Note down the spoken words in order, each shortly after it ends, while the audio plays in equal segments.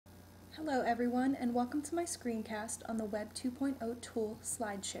Hello everyone, and welcome to my screencast on the Web 2.0 tool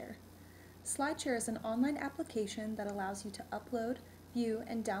Slideshare. Slideshare is an online application that allows you to upload, view,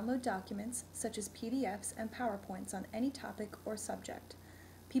 and download documents such as PDFs and PowerPoints on any topic or subject.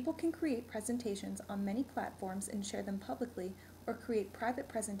 People can create presentations on many platforms and share them publicly or create private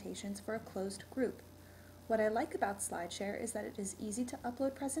presentations for a closed group. What I like about Slideshare is that it is easy to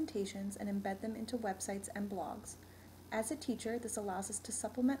upload presentations and embed them into websites and blogs. As a teacher, this allows us to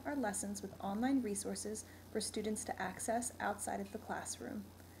supplement our lessons with online resources for students to access outside of the classroom.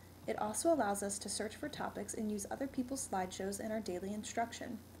 It also allows us to search for topics and use other people's slideshows in our daily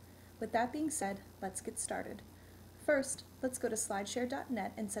instruction. With that being said, let's get started. First, let's go to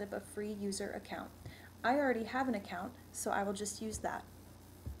slideshare.net and set up a free user account. I already have an account, so I will just use that.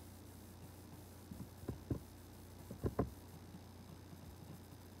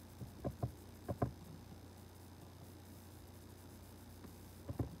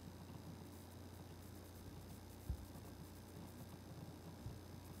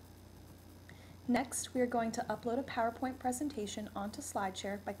 Next, we are going to upload a PowerPoint presentation onto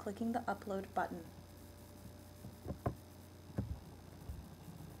SlideShare by clicking the Upload button.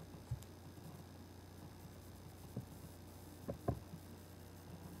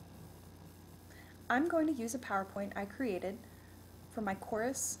 I'm going to use a PowerPoint I created for my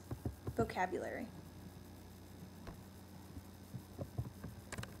chorus vocabulary.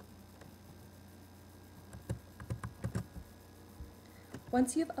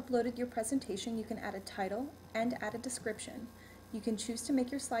 Once you have uploaded your presentation, you can add a title and add a description. You can choose to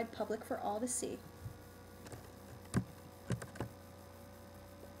make your slide public for all to see.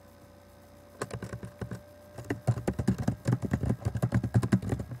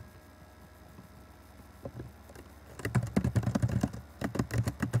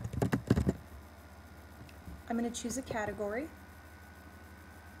 I'm going to choose a category,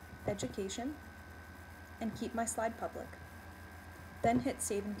 education, and keep my slide public. Then hit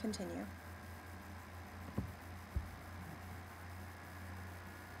Save and Continue.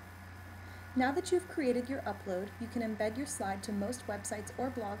 Now that you've created your upload, you can embed your slide to most websites or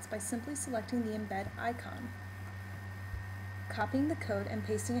blogs by simply selecting the embed icon, copying the code and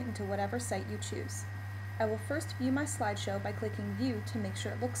pasting it into whatever site you choose. I will first view my slideshow by clicking View to make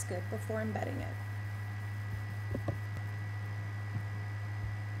sure it looks good before embedding it.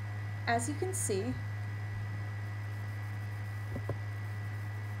 As you can see,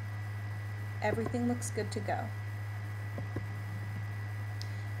 everything looks good to go.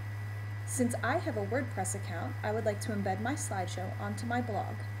 Since I have a WordPress account, I would like to embed my slideshow onto my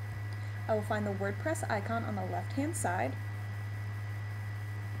blog. I will find the WordPress icon on the left-hand side.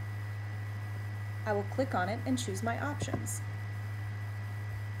 I will click on it and choose my options.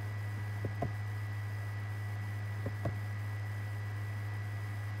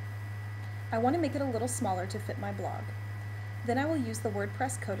 I want to make it a little smaller to fit my blog. Then I will use the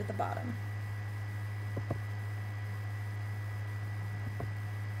WordPress code at the bottom.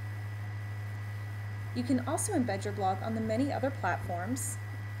 You can also embed your blog on the many other platforms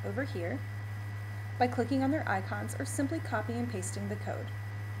over here by clicking on their icons or simply copying and pasting the code.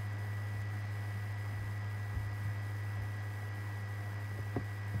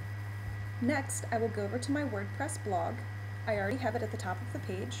 Next, I will go over to my WordPress blog. I already have it at the top of the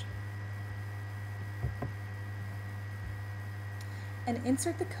page, and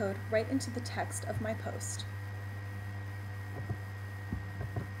insert the code right into the text of my post.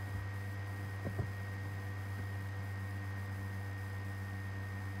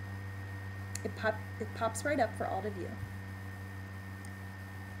 It pops right up for all to view.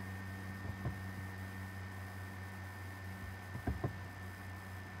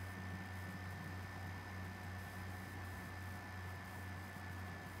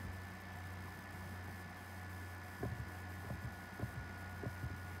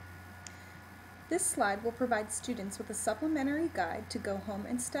 This slide will provide students with a supplementary guide to go home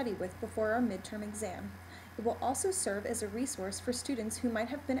and study with before our midterm exam. It will also serve as a resource for students who might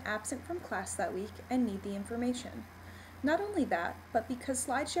have been absent from class that week and need the information. Not only that, but because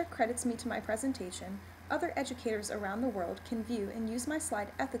SlideShare credits me to my presentation, other educators around the world can view and use my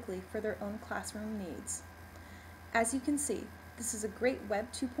slide ethically for their own classroom needs. As you can see, this is a great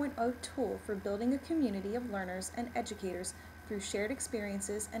Web 2.0 tool for building a community of learners and educators through shared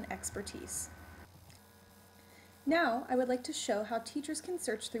experiences and expertise. Now, I would like to show how teachers can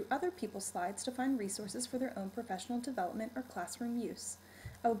search through other people's slides to find resources for their own professional development or classroom use.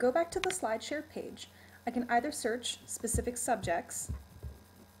 I will go back to the SlideShare page. I can either search specific subjects,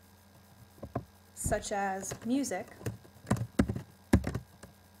 such as music,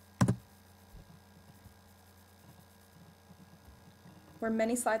 where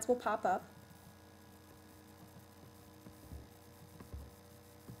many slides will pop up.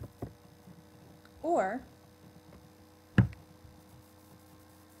 Or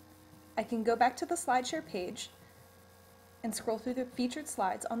I can go back to the SlideShare page and scroll through the featured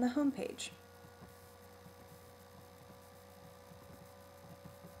slides on the home page.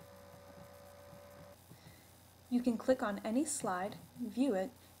 You can click on any slide, view it,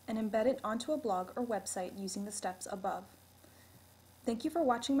 and embed it onto a blog or website using the steps above. Thank you for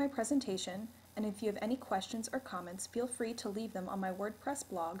watching my presentation, and if you have any questions or comments, feel free to leave them on my WordPress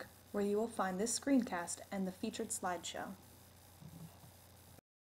blog, where you will find this screencast and the featured slideshow.